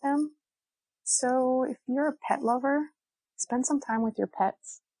interacting with them. So if you're a pet lover, spend some time with your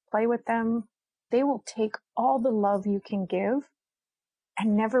pets, play with them. They will take all the love you can give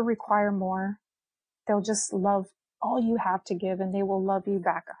and never require more. They'll just love all you have to give and they will love you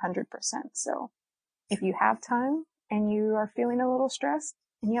back 100%. So if you have time and you are feeling a little stressed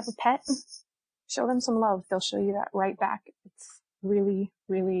and you have a pet, show them some love. They'll show you that right back. It's really,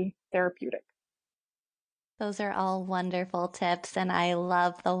 really therapeutic. Those are all wonderful tips. And I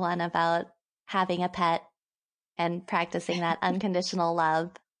love the one about having a pet and practicing that unconditional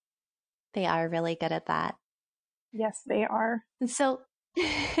love. They are really good at that. Yes, they are. So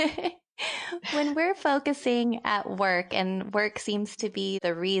when we're focusing at work, and work seems to be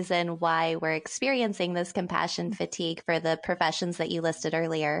the reason why we're experiencing this compassion fatigue for the professions that you listed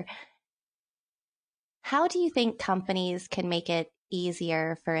earlier, how do you think companies can make it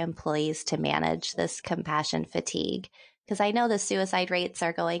easier for employees to manage this compassion fatigue? Because I know the suicide rates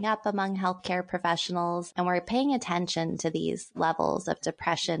are going up among healthcare professionals, and we're paying attention to these levels of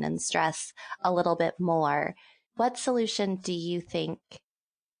depression and stress a little bit more. What solution do you think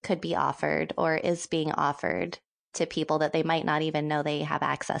could be offered or is being offered to people that they might not even know they have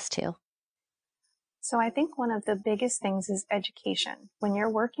access to? So I think one of the biggest things is education. When you're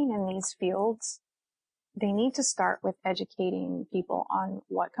working in these fields, they need to start with educating people on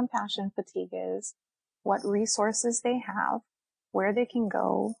what compassion fatigue is, what resources they have, where they can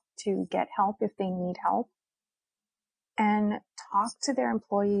go to get help if they need help, and talk to their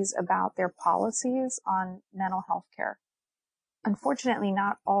employees about their policies on mental health care. Unfortunately,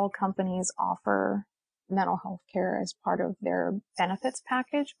 not all companies offer mental health care as part of their benefits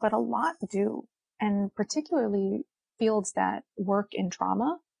package, but a lot do. And particularly fields that work in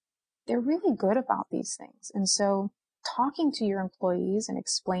trauma, they're really good about these things. And so talking to your employees and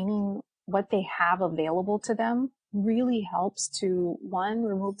explaining what they have available to them really helps to, one,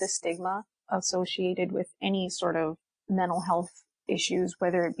 remove the stigma associated with any sort of mental health issues,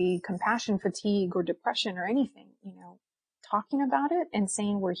 whether it be compassion fatigue or depression or anything, talking about it and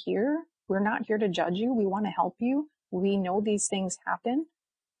saying, we're here. We're not here to judge you. We want to help you. We know these things happen.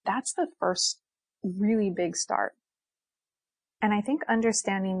 That's the first really big start. And I think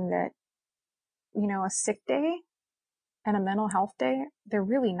understanding that a sick day and a mental health day, they're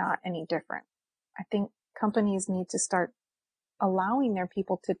really not any different. I think companies need to start allowing their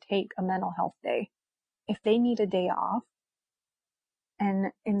people to take a mental health day. If they need a day off,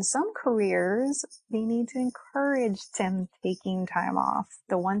 and in some careers, they need to encourage them taking time off.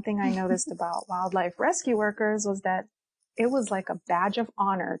 The one thing I noticed about wildlife rescue workers was that it was like a badge of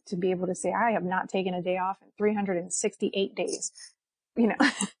honor to be able to say, I have not taken a day off in 368 days.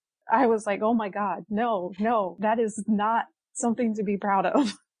 I was like, oh my God, no, that is not something to be proud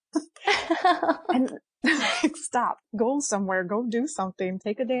of. And stop, go somewhere, go do something,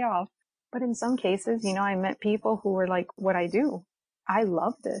 take a day off. But in some cases, I met people who were like, what I do, I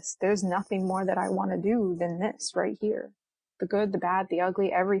love this. There's nothing more that I want to do than this right here. The good, the bad, the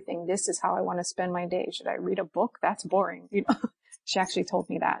ugly, everything. This is how I want to spend my day. Should I read a book? That's boring. She actually told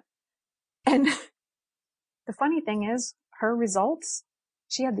me that. And the funny thing is, her results,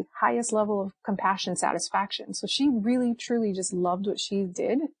 she had the highest level of compassion satisfaction. So she really, truly just loved what she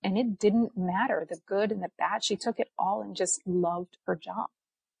did. And it didn't matter the good and the bad. She took it all and just loved her job.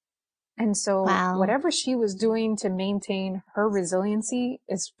 And so Wow. whatever she was doing to maintain her resiliency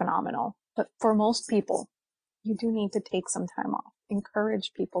is phenomenal. But for most people, you do need to take some time off.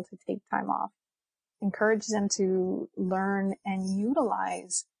 Encourage people to take time off. Encourage them to learn and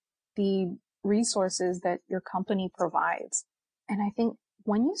utilize the resources that your company provides. And I think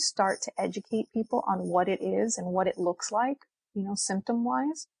when you start to educate people on what it is and what it looks like, symptom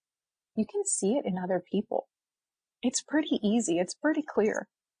wise, you can see it in other people. It's pretty easy. It's pretty clear.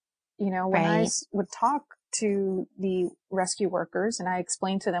 When I Right. would talk to the rescue workers and I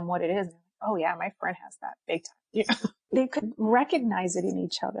explained to them what it is, oh yeah, my friend has that big time. They could recognize it in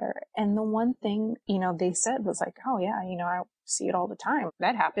each other. And the one thing, they said was like, oh yeah, I see it all the time.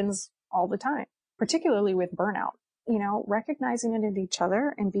 That happens all the time, particularly with burnout. Recognizing it in each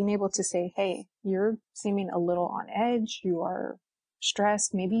other and being able to say, hey, you're seeming a little on edge. You are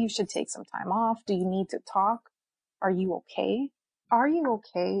stressed. Maybe you should take some time off. Do you need to talk? Are you okay? Are you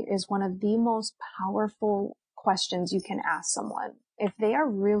okay is one of the most powerful questions you can ask someone. If they are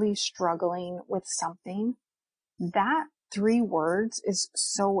really struggling with something, that 3 words is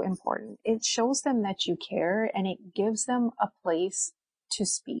so important. It shows them that you care and it gives them a place to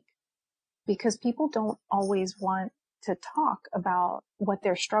speak, because people don't always want to talk about what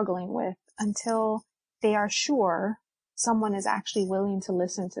they're struggling with until they are sure someone is actually willing to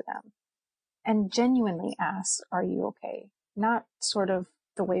listen to them and genuinely ask, are you okay? Not sort of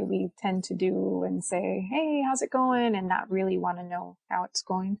the way we tend to do and say, hey, how's it going? And not really want to know how it's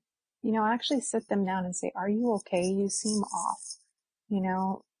going. Actually sit them down and say, are you okay? You seem off.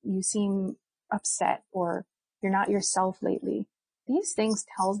 You seem upset, or you're not yourself lately. These things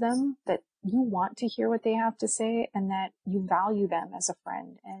tells them that you want to hear what they have to say and that you value them as a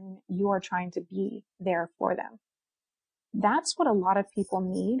friend and you are trying to be there for them. That's what a lot of people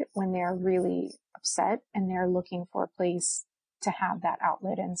need when they're really upset and they're looking for a place to have that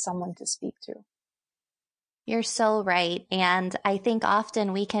outlet and someone to speak to. You're so right. And I think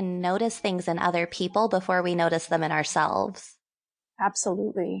often we can notice things in other people before we notice them in ourselves.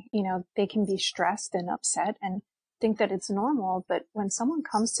 Absolutely. They can be stressed and upset and think that it's normal. But when someone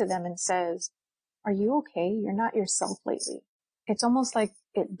comes to them and says, are you okay? You're not yourself lately. It's almost like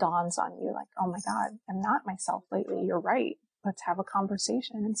it dawns on you like, oh my God, I'm not myself lately. You're right. Let's have a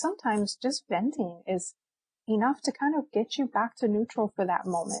conversation. And sometimes just venting is enough to kind of get you back to neutral for that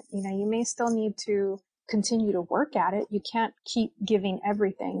moment. You may still need to continue to work at it. You can't keep giving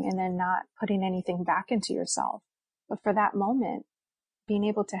everything and then not putting anything back into yourself. But for that moment, being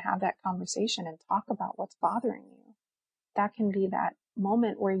able to have that conversation and talk about what's bothering you, that can be that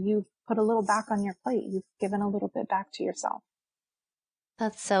moment where you've put a little back on your plate. You've given a little bit back to yourself.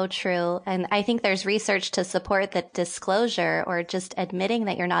 That's so true. And I think there's research to support that disclosure or just admitting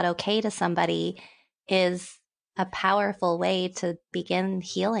that you're not okay to somebody is a powerful way to begin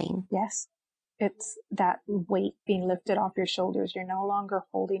healing. Yes. It's that weight being lifted off your shoulders. You're no longer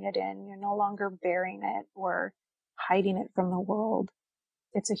holding it in. You're no longer bearing it or hiding it from the world.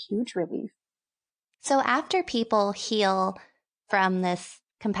 It's a huge relief. So after people heal from this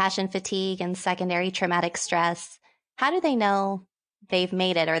compassion fatigue and secondary traumatic stress, how do they know they've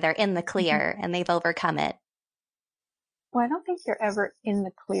made it or they're in the clear and they've overcome it? Well, I don't think you're ever in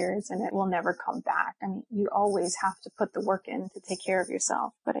the clears and it will never come back. I mean, you always have to put the work in to take care of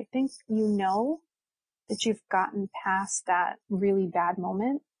yourself. But I think that you've gotten past that really bad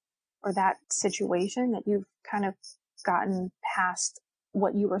moment or that situation, that you've kind of gotten past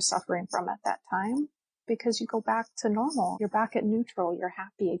what you were suffering from at that time, because you go back to normal. You're back at neutral. You're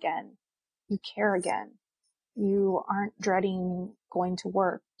happy again. You care again. You aren't dreading going to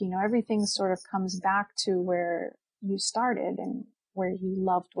work. Everything sort of comes back to where you started and where you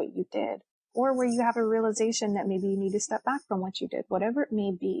loved what you did, or where you have a realization that maybe you need to step back from what you did. Whatever it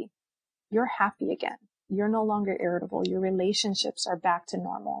may be, you're happy again. You're no longer irritable. Your relationships are back to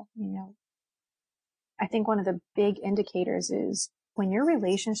normal. I think one of the big indicators is when your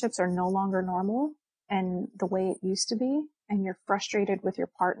relationships are no longer normal and the way it used to be, and you're frustrated with your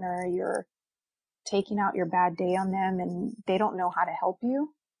partner, you're taking out your bad day on them and they don't know how to help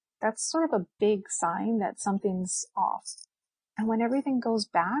you. That's sort of a big sign that something's off. And when everything goes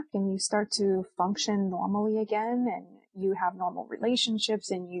back and you start to function normally again, and you have normal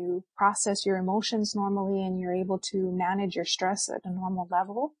relationships and you process your emotions normally and you're able to manage your stress at a normal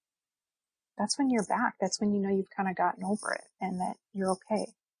level, that's when you're back. That's when you know you've kind of gotten over it and that you're okay.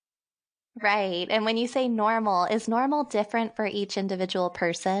 Right. And when you say normal, is normal different for each individual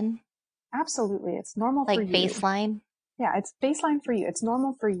person? Absolutely. It's normal for Like you. baseline? Yeah, it's baseline for you. It's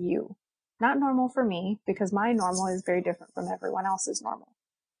normal for you. Not normal for me, because my normal is very different from everyone else's normal.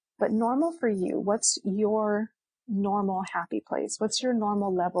 But normal for you. What's your normal happy place? What's your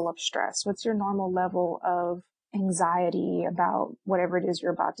normal level of stress? What's your normal level of anxiety about whatever it is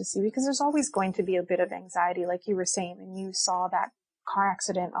you're about to see? Because there's always going to be a bit of anxiety, like you were saying, when you saw that car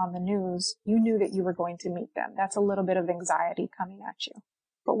accident on the news, you knew that you were going to meet them. That's a little bit of anxiety coming at you.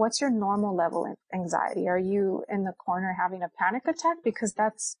 But what's your normal level of anxiety? Are you in the corner having a panic attack? Because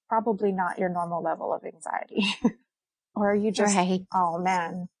that's probably not your normal level of anxiety. Or are you just, Right. oh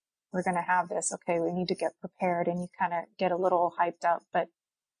man, we're going to have this. Okay, we need to get prepared, and you kind of get a little hyped up. But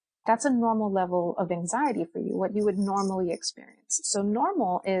that's a normal level of anxiety for you, what you would normally experience. So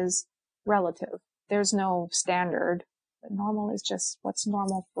normal is relative. There's no standard. But normal is just what's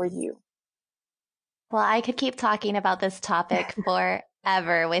normal for you. Well, I could keep talking about this topic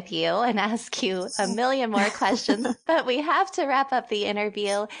forever with you and ask you a million more questions, but we have to wrap up the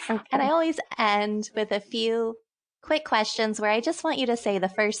interview. Okay. And I always end with a few quick questions where I just want you to say the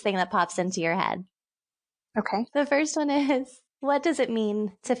first thing that pops into your head. Okay. The first one is, what does it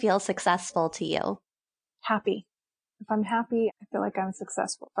mean to feel successful to you? Happy. If I'm happy, I feel like I'm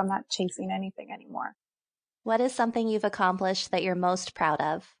successful. If I'm not chasing anything anymore. What is something you've accomplished that you're most proud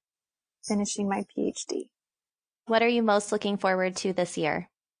of? Finishing my Ph.D. What are you most looking forward to this year?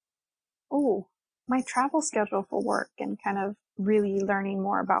 Oh, my travel schedule for work and kind of really learning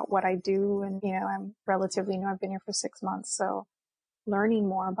more about what I do. And, I'm relatively new. I've been here for 6 months. So learning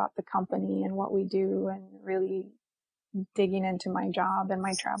more about the company and what we do and really digging into my job and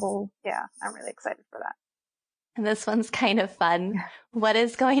my travel. Yeah, I'm really excited for that. And this one's kind of fun. What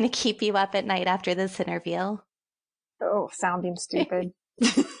is going to keep you up at night after this interview? Oh, sounding stupid.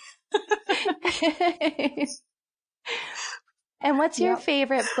 And what's your Yep.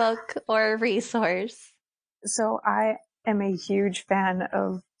 favorite book or resource? So I am a huge fan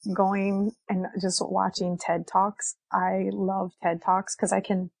of going and just watching TED Talks. I love TED Talks because I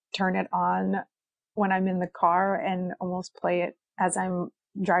can turn it on when I'm in the car and almost play it as I'm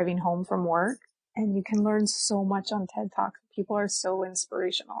driving home from work. And you can learn so much on TED Talks. People are so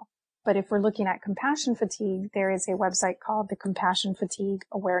inspirational. But if we're looking at compassion fatigue, there is a website called the Compassion Fatigue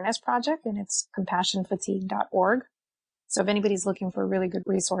Awareness Project, and it's compassionfatigue.org. So if anybody's looking for a really good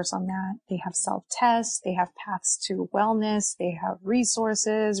resource on that, they have self-tests, they have paths to wellness, they have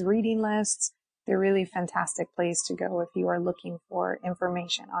resources, reading lists. They're really fantastic place to go if you are looking for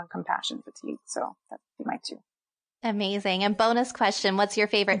information on compassion fatigue. So that'd be my two. Amazing. And bonus question, what's your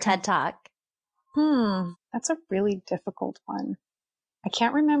favorite TED Talk? That's a really difficult one. I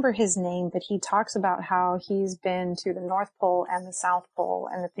can't remember his name, but he talks about how he's been to the North Pole and the South Pole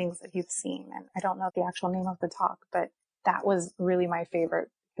and the things that he's seen. And I don't know the actual name of the talk, but that was really my favorite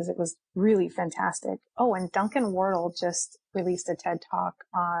because it was really fantastic. Oh, and Duncan Wardle just released a TED Talk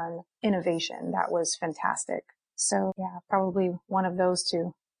on innovation. That was fantastic. So yeah, probably one of those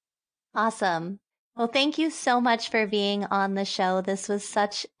two. Awesome. Well, thank you so much for being on the show. This was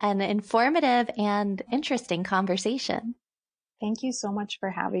such an informative and interesting conversation. Thank you so much for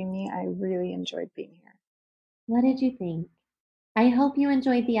having me. I really enjoyed being here. What did you think? I hope you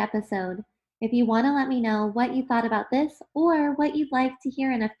enjoyed the episode. If you want to let me know what you thought about this or what you'd like to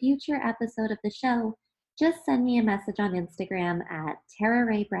hear in a future episode of the show, just send me a message on Instagram at Tara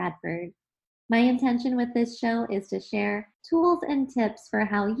Ray Bradford. My intention with this show is to share tools and tips for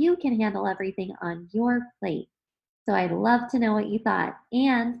how you can handle everything on your plate. So I'd love to know what you thought.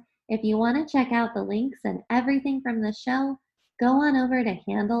 And if you want to check out the links and everything from the show, go on over to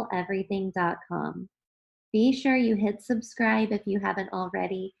handleeverything.com. Be sure you hit subscribe if you haven't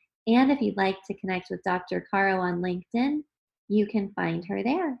already. And if you'd like to connect with Dr. Caro on LinkedIn, you can find her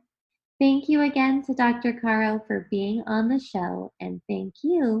there. Thank you again to Dr. Caro for being on the show, and thank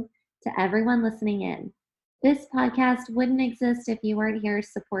you to everyone listening in. This podcast wouldn't exist if you weren't here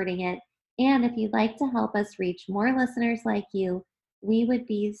supporting it, and if you'd like to help us reach more listeners like you, we would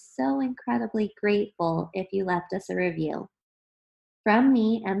be so incredibly grateful if you left us a review. From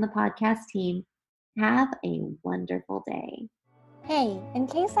me and the podcast team, have a wonderful day. Hey, in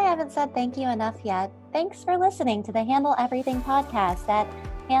case I haven't said thank you enough yet, thanks for listening to the Handle Everything podcast at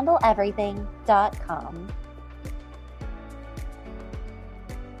handleeverything.com.